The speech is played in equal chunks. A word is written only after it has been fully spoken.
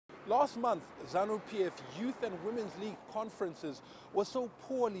Last month, ZANU-PF Youth and Women's League conferences were so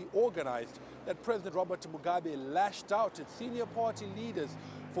poorly organized that President Robert Mugabe lashed out at senior party leaders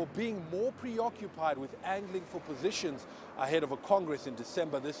for being more preoccupied with angling for positions ahead of a Congress in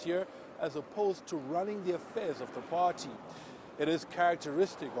December this year, as opposed to running the affairs of the party. It is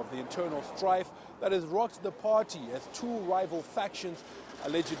characteristic of the internal strife that has rocked the party as two rival factions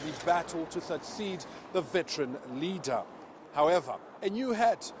allegedly battle to succeed the veteran leader. However, a new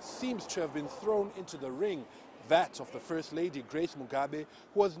hat seems to have been thrown into the ring, that of the First Lady Grace Mugabe,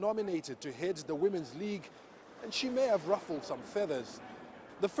 who was nominated to head the Women's League, and she may have ruffled some feathers.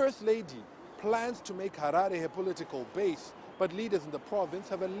 The First Lady plans to make Harare her political base, but leaders in the province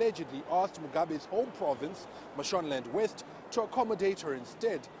have allegedly asked Mugabe's home province, Mashonaland West, to accommodate her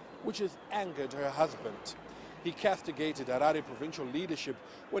instead, which has angered her husband. He castigated Harare provincial leadership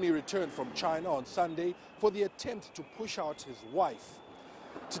when he returned from China on Sunday for the attempt to push out his wife.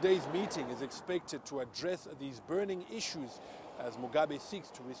 Today's meeting is expected to address these burning issues as Mugabe seeks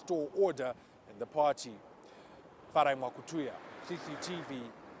to restore order in the party. Farai, Mwakutuya, CCTV,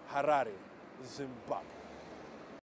 Harare, Zimbabwe.